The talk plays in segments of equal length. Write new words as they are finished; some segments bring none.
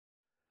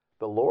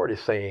The Lord is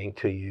saying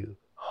to you,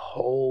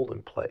 hold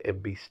and play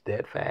and be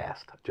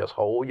steadfast. Just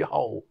hold your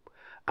hope.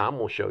 I'm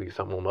going to show you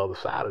something on the other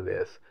side of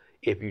this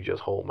if you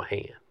just hold my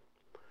hand.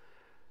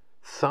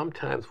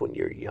 Sometimes when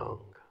you're young,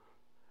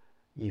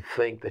 you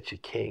think that you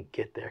can't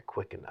get there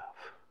quick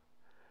enough.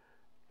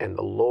 And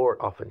the Lord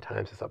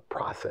oftentimes is a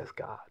process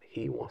God.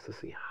 He wants to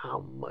see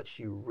how much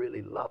you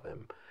really love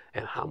him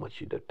and how much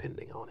you're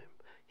depending on him.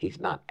 He's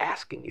not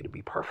asking you to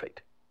be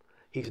perfect.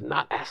 He's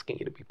not asking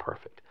you to be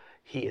perfect.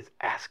 He is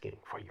asking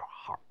for your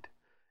heart.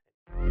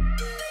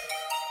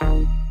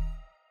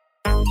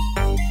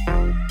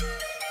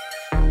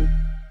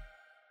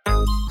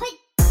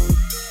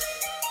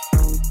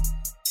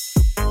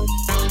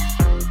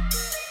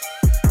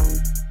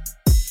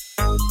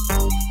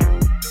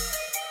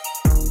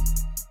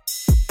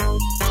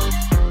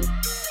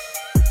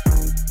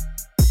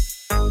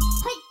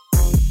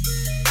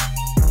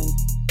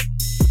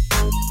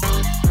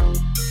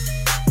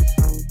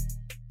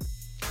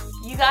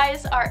 You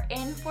guys are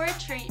in for a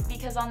treat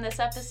because on this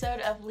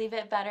episode of Leave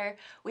It Better,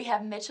 we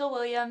have Mitchell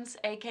Williams,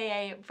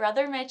 aka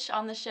Brother Mitch,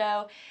 on the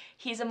show.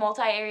 He's a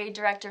multi-area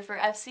director for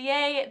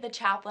FCA, the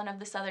chaplain of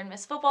the Southern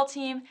Miss football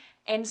team,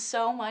 and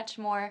so much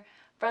more.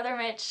 Brother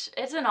Mitch,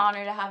 it's an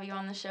honor to have you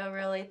on the show,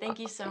 really. Thank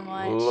you so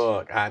much.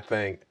 Look, I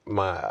think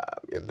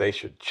they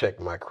should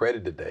check my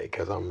credit today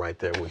because I'm right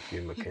there with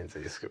you, Mackenzie.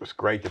 It was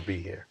great to be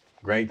here.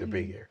 Great to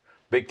be here.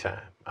 Big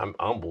time. I'm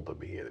humbled to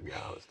be here, to be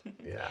honest.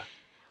 Yeah.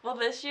 Well,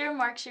 this year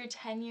marks your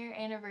 10-year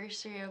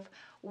anniversary of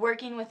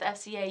working with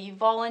FCA. You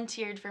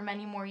volunteered for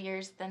many more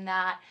years than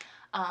that,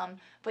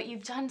 but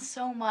you've done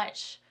so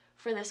much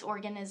for this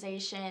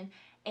organization,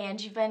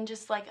 and you've been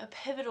just like a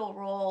pivotal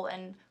role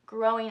in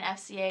growing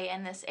FCA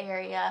in this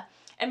area.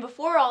 And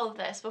before all of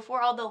this,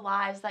 before all the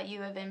lives that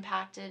you have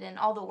impacted and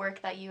all the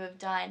work that you have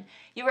done,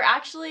 you were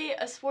actually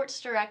a sports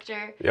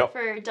director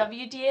for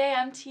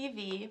WDAM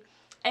TV.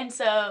 And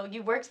so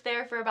you worked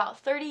there for about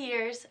 30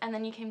 years, and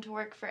then you came to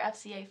work for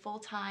FCA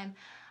full-time.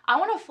 I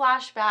want to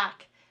flash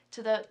back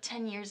to the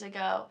 10 years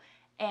ago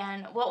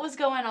and what was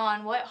going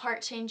on, what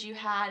heart change you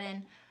had,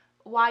 and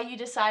why you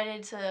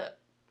decided to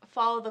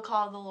follow the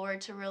call of the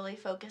Lord to really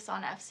focus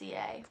on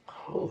FCA.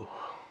 Ooh,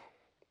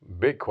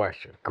 big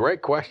question.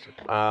 Great question.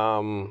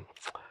 Lord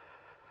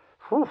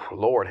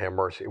have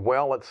mercy.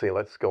 Well, let's see.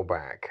 Let's go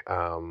back.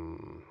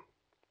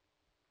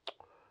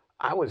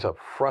 I was a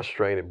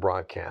frustrated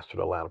broadcaster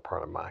the latter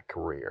part of my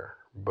career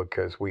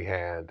because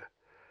I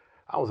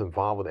was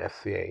involved with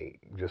FCA,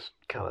 just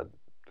kind of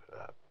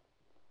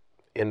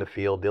in the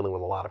field, dealing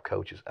with a lot of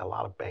coaches, a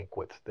lot of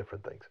banquets,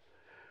 different things.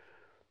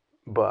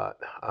 But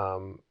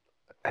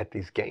at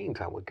these games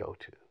I would go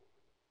to,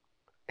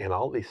 and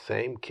all these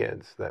same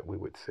kids that we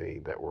would see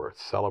that were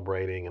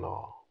celebrating and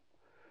all,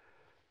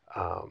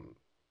 3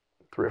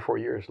 or 4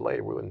 years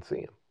later, we wouldn't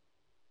see them.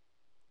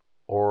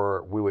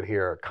 Or we would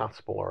hear a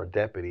constable or a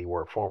deputy who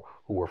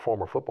were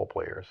former football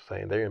players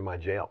saying they're in my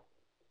jail.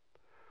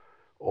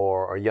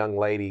 Or a young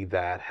lady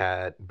that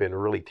had been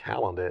really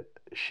talented,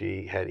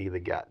 she had either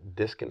got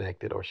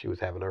disconnected or she was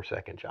having her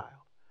second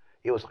child.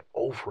 It was like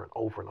over and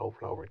over and over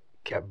and over. It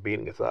kept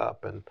beating us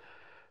up. And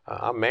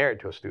I'm married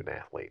to a student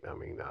athlete. I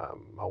mean,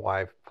 my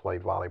wife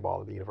played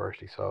volleyball at the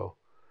university,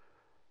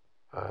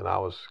 and I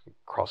was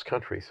cross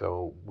country.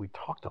 So we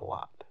talked a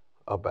lot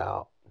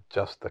about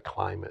just the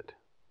climate.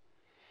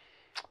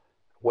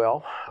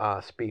 Well,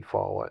 speed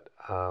forward.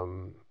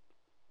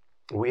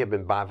 We have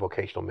been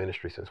bivocational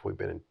ministry since we've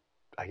been in,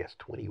 I guess,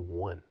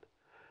 21.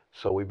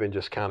 So we've been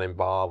just kind of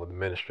involved with the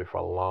ministry for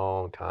a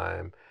long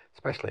time,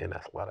 especially in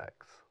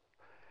athletics.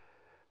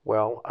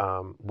 Well,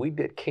 we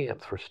did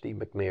camps for Steve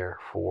McNair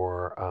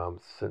for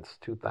since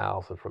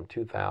 2000, from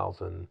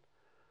 2000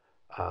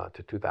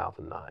 to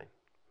 2009,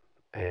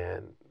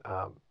 and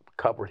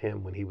covered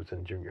him when he was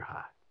in junior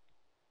high.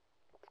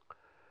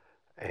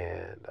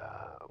 And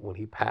when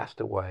he passed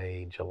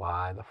away,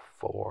 July the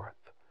 4th,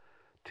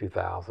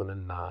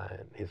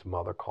 2009, his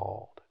mother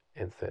called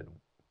and said,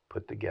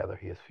 put together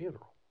his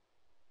funeral.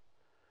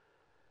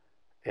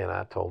 And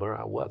I told her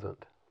I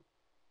wasn't.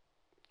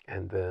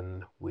 And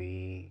then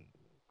she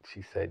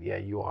said, yeah,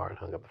 you are, and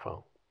hung up the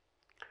phone.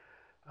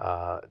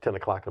 10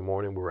 o'clock in the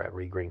morning, we were at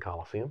Reed Green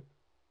Coliseum,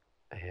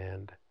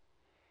 and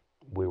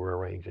we were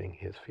arranging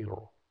his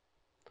funeral.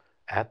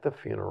 At the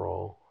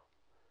funeral,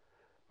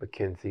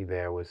 Mackenzie,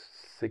 there was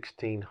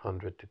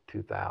 1,600 to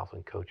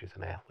 2,000 coaches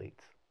and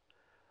athletes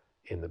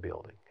in the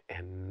building,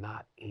 and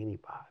not a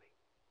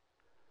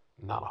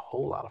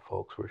whole lot of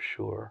folks were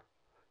sure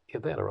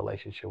if they had a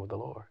relationship with the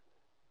Lord.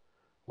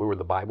 We were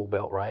the Bible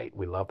Belt, right?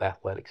 We loved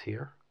athletics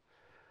here.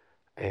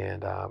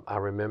 And I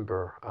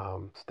remember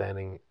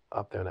standing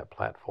up there on that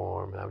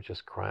platform, and I was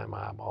just crying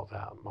my eyeballs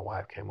out. My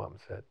wife came up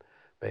and said,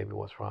 baby,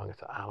 what's wrong? I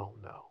said, I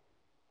don't know.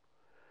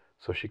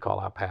 So she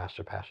called our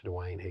pastor, Pastor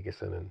Dwayne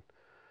Higginson, and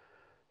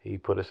he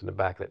put us in the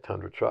back of that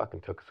Tundra truck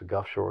and took us to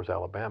Gulf Shores,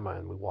 Alabama,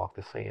 and we walked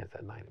the sands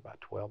that night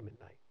about 12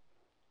 midnight.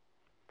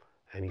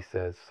 And he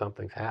says,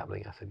 something's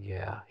happening. I said,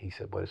 yeah. He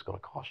said, but it's going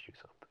to cost you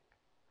something.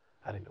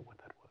 I didn't know what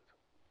that was.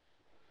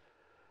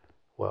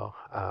 Well,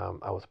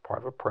 I was part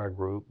of a prayer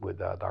group with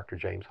Dr.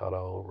 James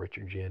Hutto,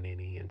 Richard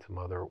Giannini, and some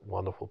other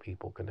wonderful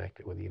people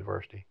connected with the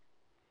university.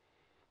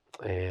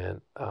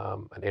 And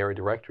an area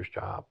director's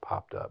job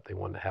popped up. They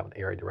wanted to have an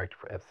area director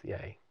for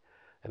FCA.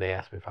 And they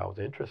asked me if I was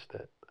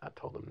interested. I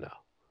told them no.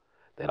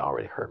 They'd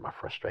already heard my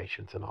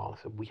frustrations and all.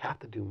 I said, we have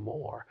to do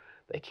more.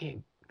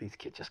 These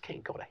kids just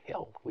can't go to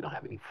hell. We don't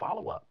have any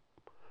follow-up.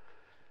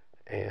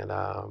 And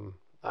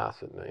I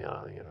said,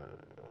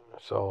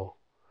 so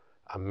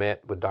I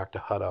met with Dr.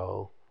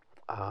 Hutto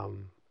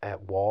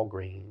at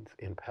Walgreens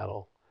in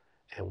Petal,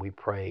 and we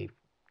prayed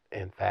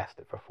and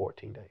fasted for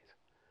 14 days.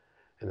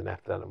 And then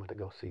after that, I went to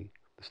go see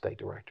the state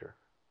director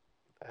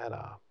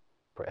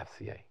for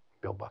FCA,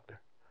 Bill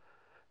Buckner.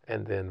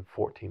 And then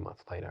 14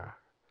 months later,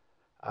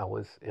 I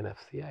was in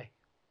FCA.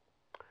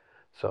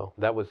 So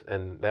that was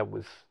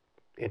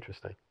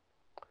interesting.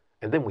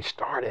 And then we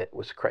started. It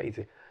was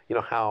crazy. You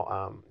know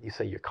how you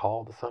say you're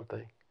called to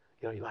something?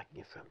 You know,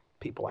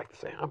 people like to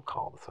say, I'm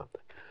called to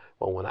something.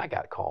 Well, when I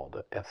got called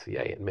to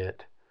FCA, it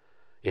meant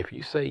if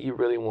you say you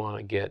really want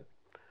to get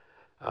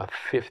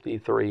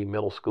 53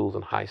 middle schools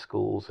and high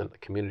schools and the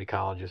community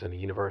colleges and the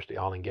university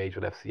all engaged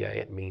with FCA,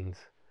 it means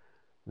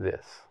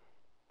this.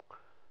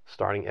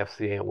 Starting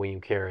FCA at William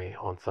Carey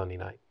on Sunday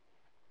night.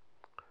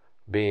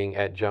 Being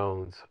at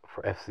Jones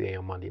for FCA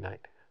on Monday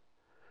night.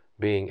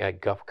 Being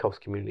at Gulf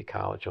Coast Community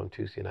College on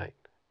Tuesday night.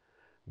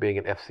 Being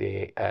at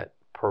FCA at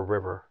Pearl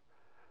River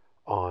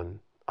on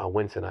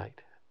Wednesday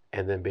night.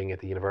 And then being at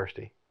the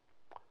university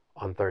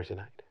on Thursday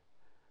night.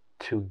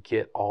 To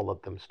get all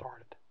of them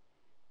started.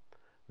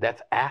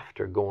 That's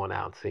after going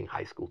out and seeing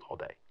high schools all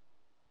day.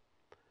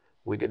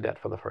 We did that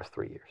for the first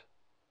 3 years.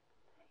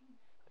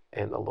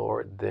 And the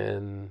Lord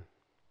then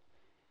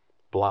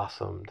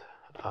blossomed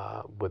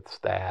with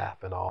staff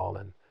and all.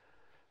 And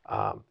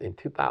in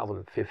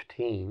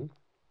 2015,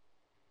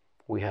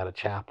 we had a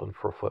chaplain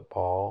for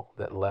football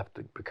that left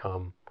to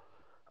become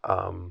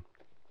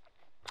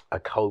a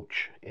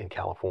coach in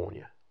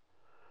California.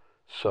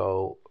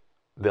 So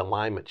the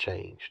alignment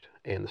changed.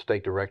 And the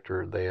state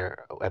director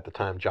there at the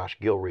time, Josh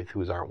Gilreath,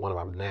 who's one of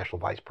our national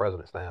vice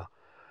presidents now,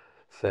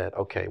 said,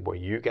 okay, well,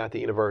 you got the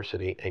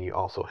university and you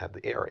also have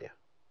the area.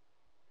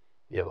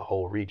 You have the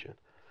whole region.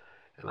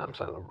 And I'm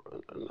saying,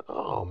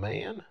 oh,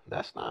 man,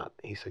 that's not.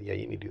 He said, yeah,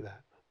 you need to do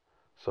that.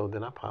 So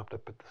then I popped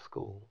up at the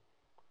school.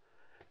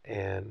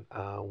 And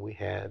we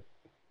had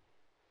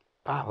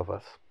about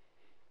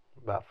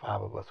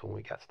 5 of us when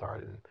we got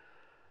started. And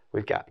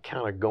we got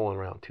kind of going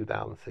around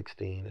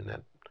 2016,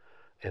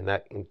 and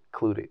that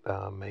included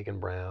Megan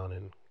Brown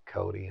and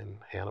Cody and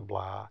Hannah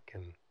Block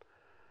and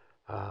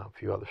a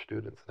few other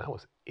students. And that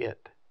was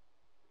it.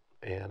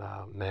 And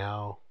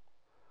now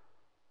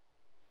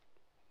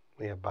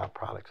we have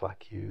byproducts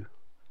like you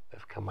that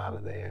have come out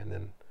of there, and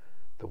then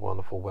the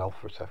wonderful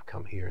Welfers have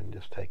come here and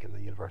just taken the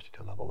university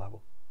to another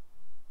level.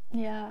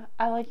 Yeah,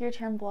 I like your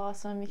term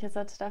blossom because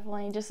that's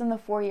definitely, just in the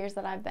 4 years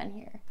that I've been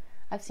here,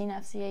 I've seen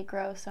FCA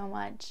grow so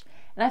much.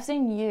 And I've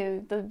seen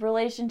the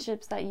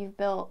relationships that you've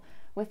built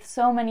with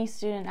so many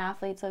student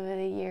athletes over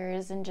the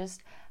years, and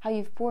just how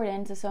you've poured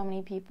into so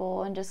many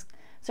people and just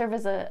serve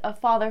as a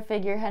father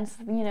figure, hence,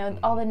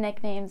 all the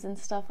nicknames and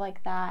stuff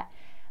like that.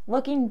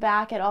 Looking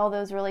back at all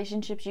those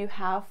relationships you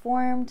have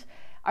formed,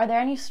 are there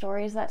any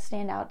stories that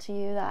stand out to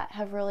you that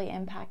have really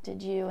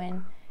impacted you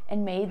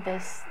and made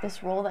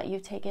this role that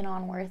you've taken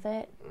on worth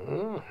it?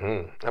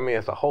 Mm-hmm. I mean,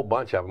 it's a whole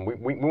bunch of them.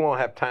 We won't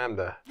have time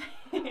to,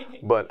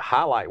 but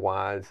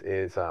highlight-wise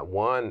is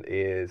one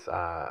is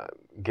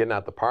getting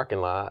out the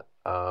parking lot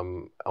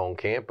on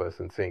campus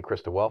and seeing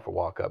Krista Welfer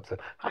walk up and say,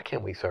 how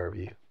can we serve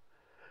you?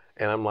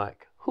 And I'm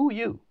like, who are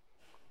you?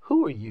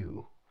 Who are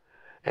you?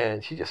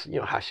 And she just,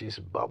 how she's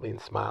bubbly and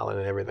smiling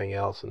and everything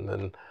else. And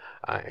then,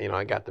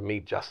 I got to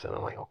meet Justin.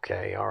 I'm like,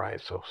 okay, all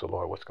right. So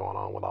Lord, what's going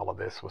on with all of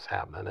this? What's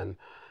happening? And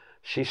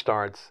she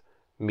starts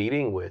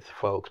meeting with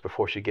folks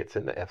before she gets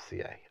into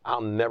FCA. I'll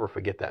never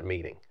forget that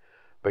meeting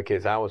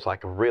because I was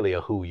like really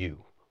a who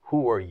you.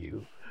 Who are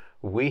you?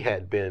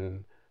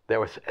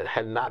 There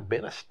had not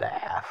been a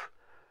staff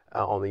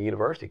on the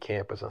university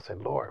campus. I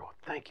said, Lord, well,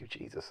 thank you,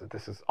 Jesus.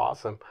 This is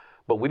awesome.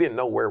 But we didn't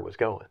know where it was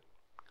going.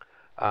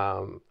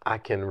 I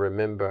can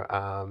remember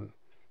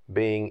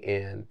being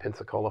in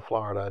Pensacola,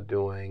 Florida,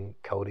 doing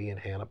Cody and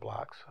Hannah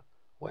Block's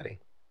wedding.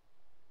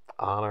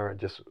 Honor,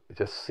 just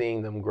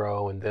seeing them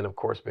grow, and then of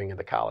course being at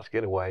the college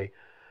getaway,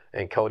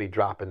 and Cody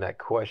dropping that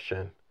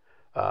question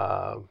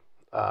to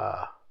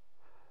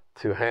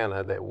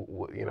Hannah that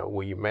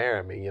will you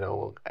marry me?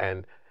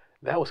 And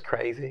that was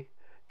crazy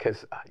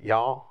because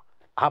y'all,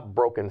 I've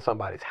broken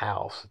somebody's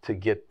house to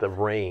get the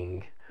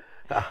ring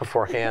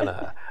for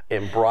Hannah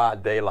in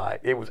broad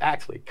daylight. It was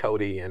actually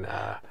Cody and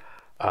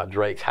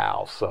Drake's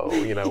house, so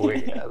we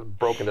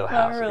broke into the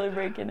house. Not really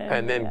breaking in.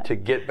 And then to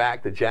get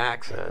back to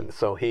Jackson,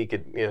 so he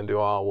could do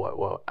all what.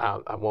 Well,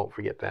 I won't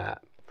forget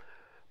that,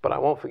 but I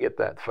won't forget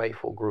that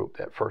faithful group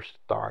that first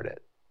started.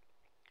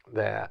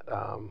 That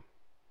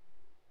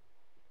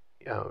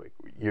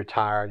you're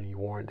tired and you're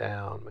worn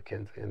down,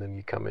 Mackenzie, and then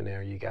you come in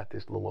there, you got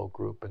this little old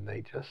group, and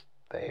they just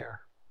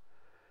there.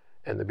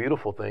 And the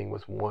beautiful thing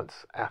was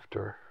once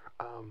after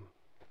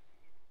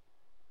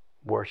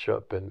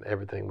worship and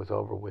everything was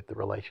over with, the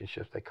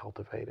relationships they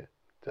cultivated,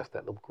 just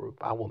that little group.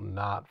 I will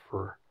not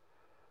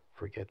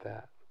forget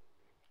that.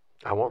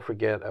 I won't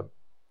forget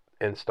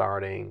in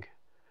starting,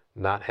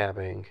 not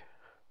having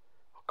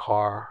a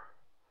car,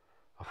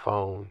 a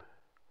phone,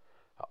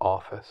 an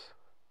office,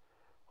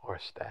 or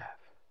a staff.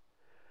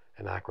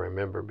 And I can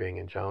remember being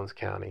in Jones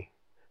County,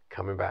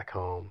 coming back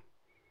home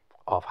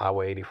off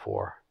Highway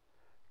 84,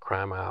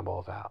 crying my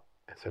eyeballs out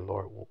and saying,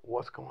 Lord,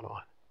 what's going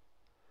on?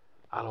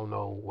 I don't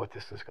know what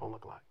this is going to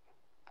look like.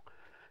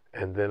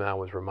 And then I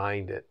was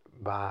reminded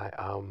by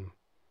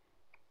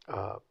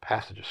a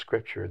passage of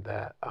scripture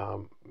that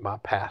my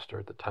pastor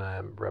at the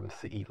time, Reverend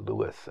C.E.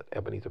 Lewis at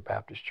Ebenezer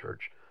Baptist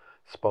Church,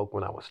 spoke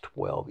when I was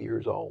 12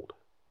 years old.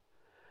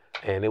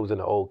 And it was in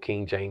the old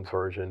King James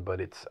Version,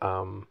 but it's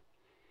now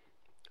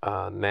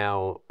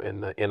in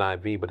the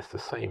NIV, but it's the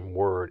same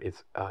word.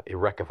 It's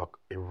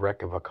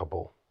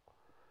irrevocable.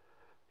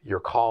 Your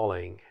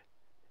calling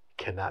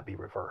cannot be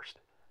reversed.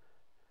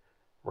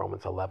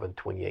 Romans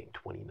 11:28 and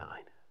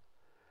 29.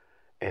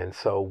 And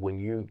so when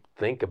you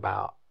think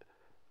about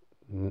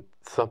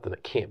something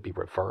that can't be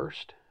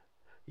reversed,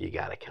 you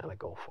got to kind of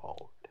go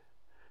forward.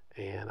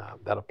 And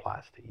that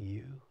applies to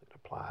you. It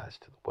applies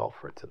to the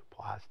Welfords. It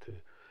applies to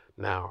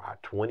now our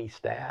 20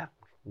 staff.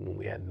 When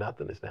we had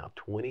nothing, it's now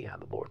 20. How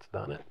the Lord's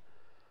done it.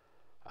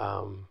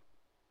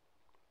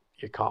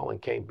 Your calling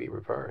can't be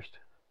reversed.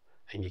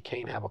 And you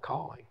can't have a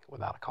calling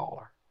without a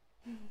caller.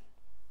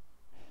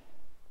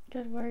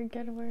 Good word,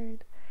 good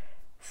word.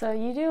 So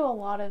you do a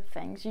lot of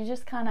things. You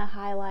just kind of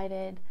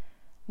highlighted,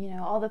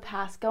 all the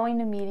past, going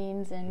to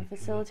meetings and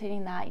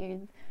facilitating that.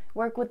 You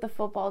work with the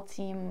football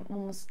team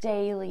almost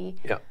daily.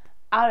 Yep.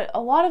 A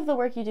lot of the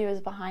work you do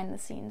is behind the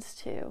scenes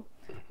too.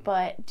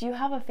 But do you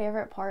have a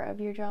favorite part of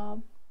your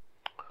job?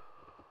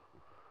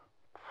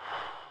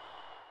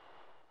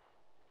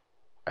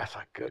 That's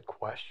a good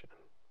question.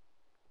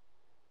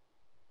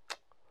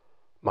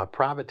 My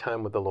private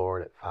time with the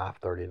Lord at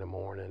 5:30 in the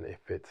morning,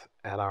 if it's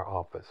at our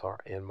office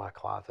or in my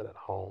closet at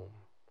home,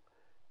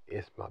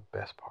 is my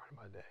best part of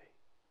my day.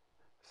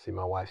 See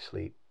my wife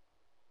sleep,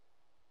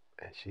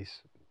 and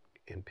she's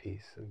in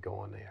peace and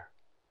going there.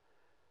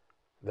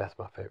 That's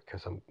my favorite,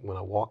 because when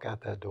I walk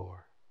out that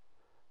door,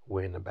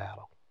 we're in the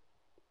battle.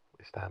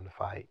 It's time to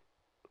fight.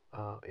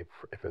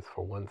 If it's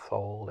for one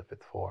soul, if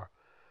it's for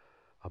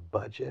a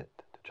budget,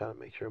 to try to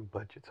make sure a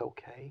budget's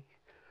okay,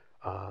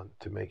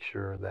 to make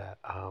sure that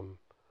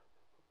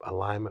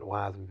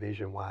alignment-wise and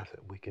vision-wise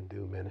that we can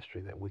do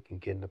ministry, that we can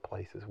get into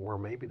places where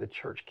maybe the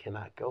church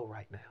cannot go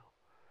right now.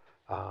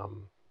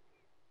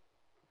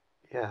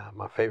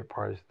 My favorite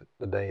part of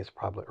the day is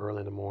probably early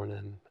in the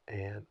morning.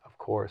 And, of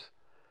course,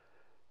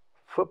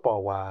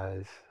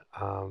 football-wise,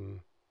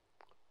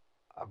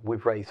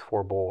 we've raised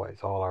 4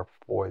 boys. All our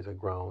boys are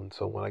grown.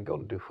 So when I go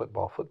to do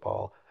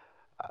football,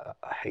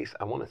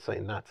 I want to say,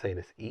 not saying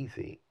it's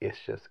easy.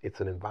 It's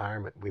an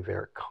environment we're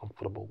very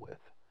comfortable with.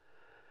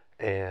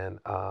 And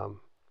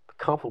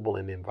comfortable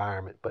in the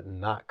environment, but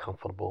not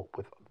comfortable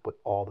with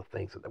all the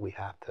things that we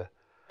have to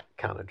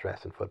kind of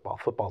address in football.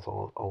 Football's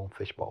own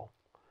fishbowl.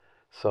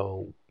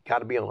 So got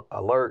to be on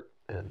alert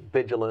and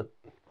vigilant,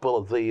 full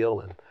of zeal,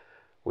 and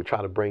we try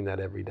to bring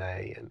that every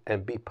day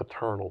and be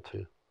paternal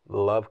too.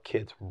 Love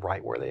kids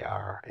right where they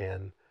are.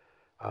 And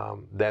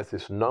there's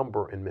this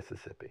number in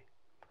Mississippi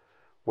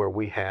where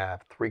we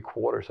have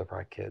 3/4 of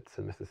our kids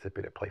in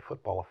Mississippi that play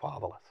football are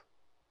fatherless.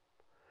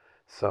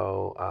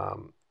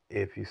 So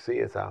if you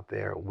see us out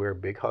there, we're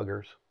big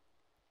huggers.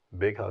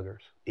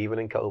 Even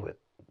in COVID,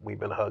 we've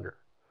been a hugger,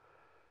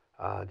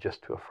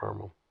 just to affirm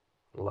them,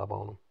 love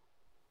on them.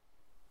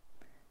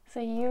 So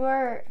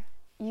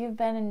you've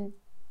been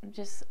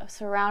just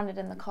surrounded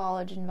in the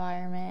college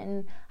environment,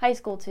 and high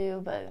school too,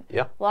 but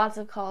lots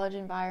of college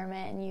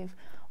environment, and you've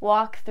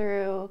walked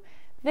through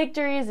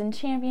victories and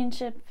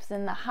championships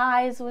and the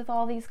highs with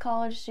all these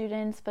college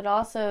students, but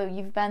also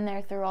you've been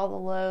there through all the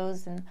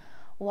lows and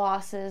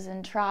losses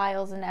and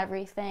trials and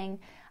everything.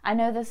 I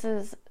know this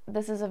is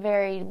a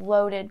very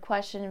loaded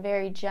question,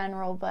 very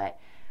general, but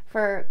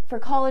for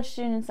college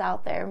students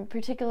out there,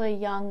 particularly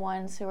young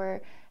ones who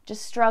are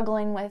just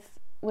struggling with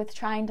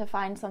trying to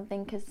find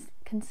something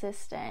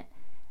consistent,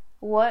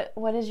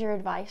 what is your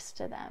advice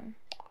to them?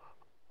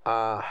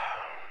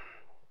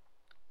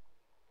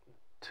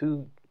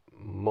 2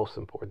 most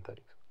important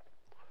things.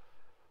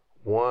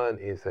 One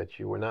is that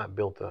you were not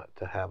built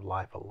to have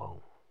life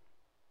alone.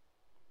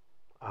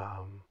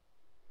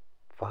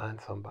 Find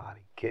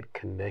somebody, get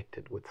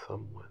connected with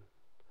someone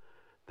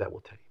that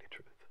will tell you the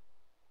truth.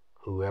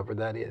 Whoever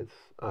that is,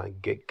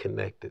 get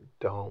connected.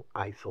 Don't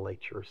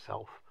isolate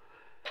yourself.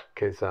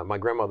 Because my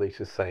grandmother used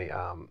to say,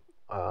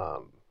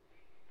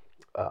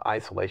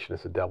 isolation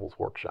is the devil's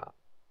workshop.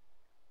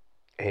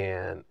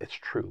 And it's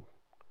true.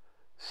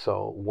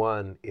 So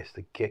one is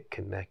to get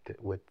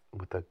connected with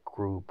a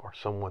group or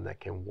someone that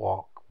can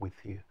walk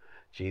with you.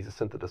 Jesus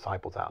sent the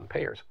disciples out in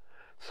pairs.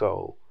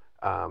 So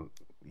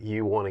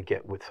you want to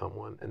get with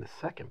someone. And the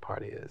second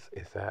part is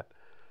that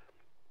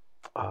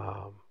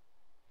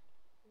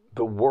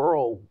The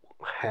world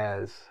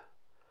has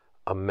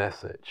a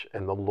message,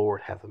 and the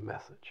Lord has a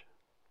message.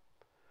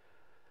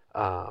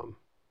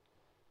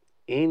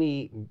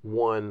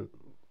 Anyone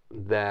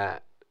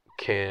that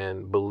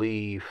can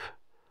believe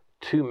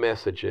two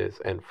messages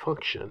and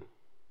function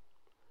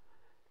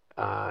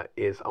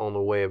is on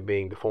the way of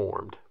being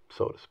deformed,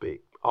 so to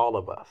speak. All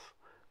of us,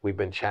 we've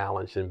been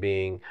challenged in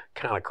being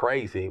kind of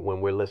crazy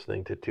when we're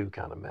listening to two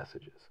kind of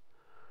messages.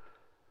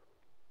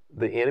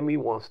 The enemy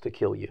wants to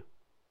kill you,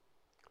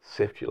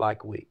 sift you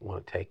like wheat,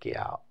 want to take you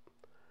out.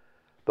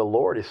 The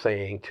Lord is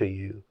saying to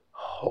you,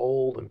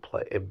 hold and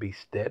play and be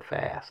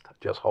steadfast.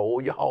 Just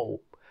hold your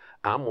hope.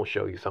 I'm going to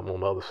show you something on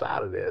the other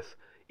side of this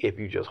if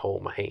you just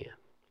hold my hand.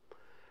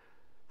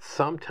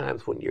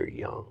 Sometimes when you're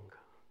young,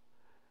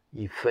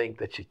 you think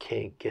that you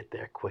can't get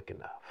there quick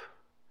enough.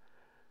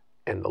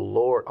 And the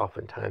Lord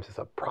oftentimes is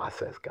a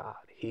process God.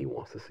 He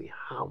wants to see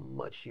how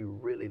much you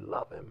really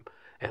love him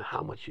and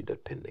how much you're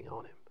depending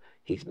on him.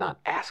 He's not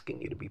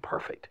asking you to be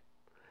perfect.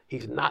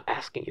 He's not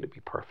asking you to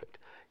be perfect.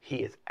 He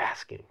is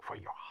asking for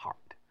your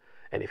heart.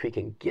 And if he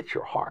can get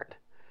your heart,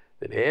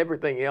 then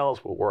everything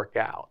else will work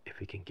out if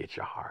he can get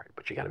your heart.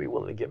 But you got to be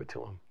willing to give it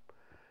to him.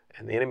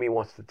 And the enemy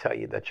wants to tell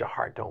you that your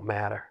heart don't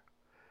matter.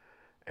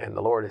 And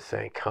the Lord is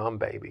saying, come,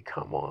 baby,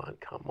 come on,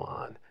 come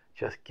on.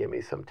 Just give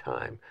me some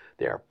time.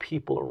 There are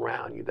people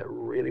around you that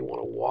really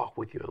want to walk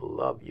with you and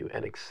love you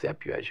and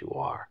accept you as you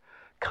are.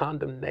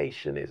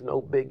 Condemnation is no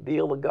big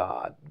deal to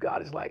God.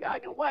 God is like, I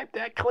can wipe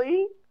that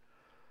clean.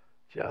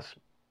 Just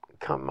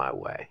come my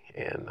way.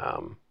 And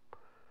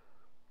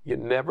you're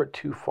never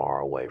too far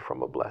away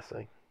from a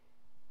blessing.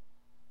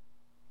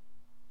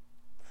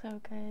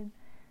 So good.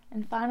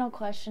 And final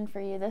question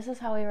for you. This is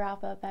how we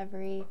wrap up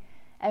every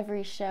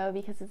show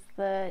because it's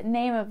the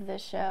name of the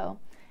show.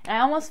 And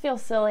I almost feel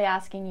silly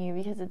asking you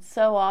because it's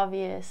so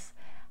obvious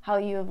how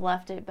you have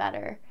left it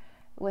better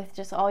with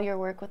just all your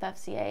work with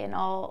FCA and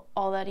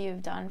all that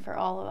you've done for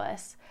all of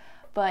us.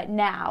 But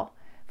now,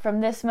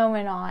 from this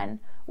moment on,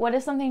 what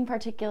is something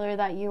particular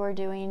that you are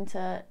doing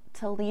to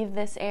leave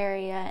this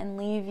area and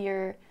leave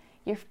your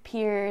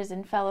peers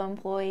and fellow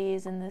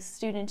employees and the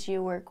students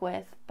you work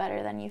with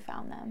better than you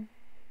found them?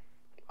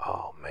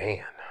 Oh,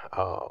 man.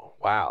 Oh,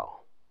 wow.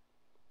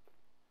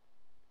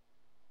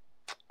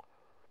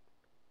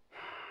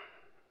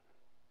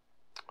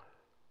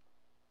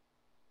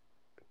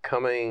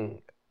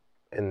 Coming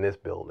in this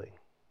building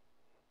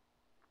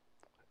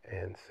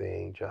and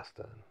seeing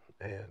Justin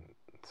and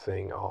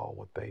seeing all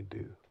what they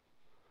do,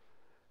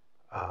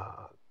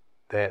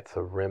 that's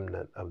a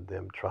remnant of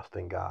them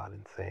trusting God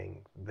and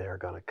saying they're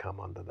going to come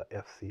under the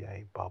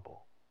FCA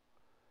bubble.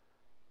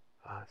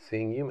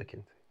 Seeing you,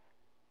 Mackenzie,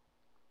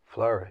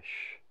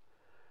 flourish.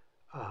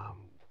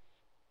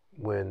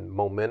 When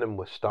momentum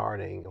was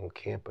starting on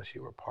campus,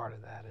 you were part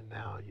of that, and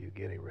now you're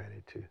getting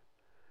ready to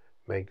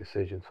make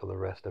decisions for the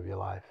rest of your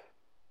life.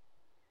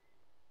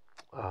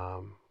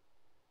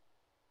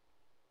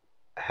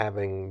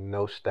 Having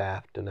no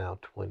staff to now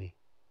 20.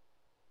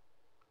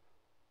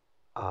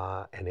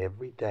 And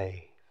every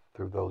day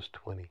through those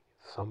 20,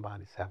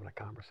 somebody's having a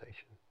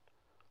conversation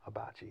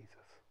about Jesus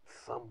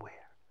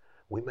somewhere.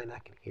 We may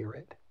not can hear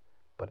it,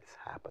 but it's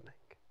happening.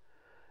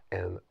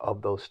 And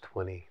of those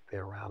 20,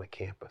 they're around a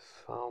campus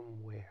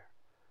somewhere.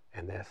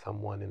 And there's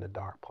someone in a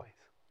dark place.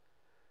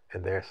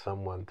 And there's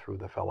someone through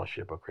the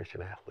Fellowship of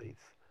Christian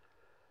Athletes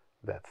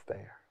that's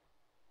there.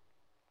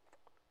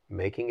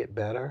 Making it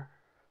better,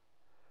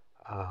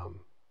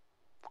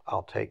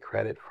 I'll take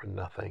credit for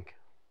nothing.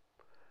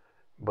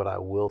 But I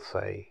will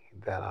say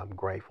that I'm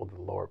grateful the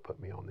Lord put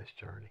me on this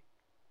journey.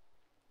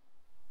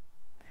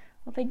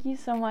 Well, thank you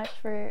so much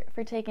for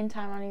taking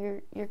time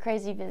on your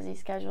crazy busy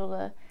schedule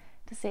to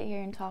sit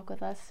here and talk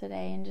with us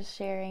today and just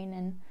sharing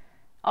and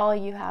all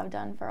you have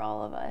done for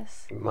all of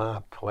us.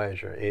 My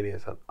pleasure. It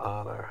is an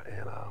honor,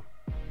 and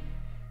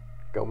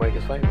go make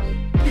us famous.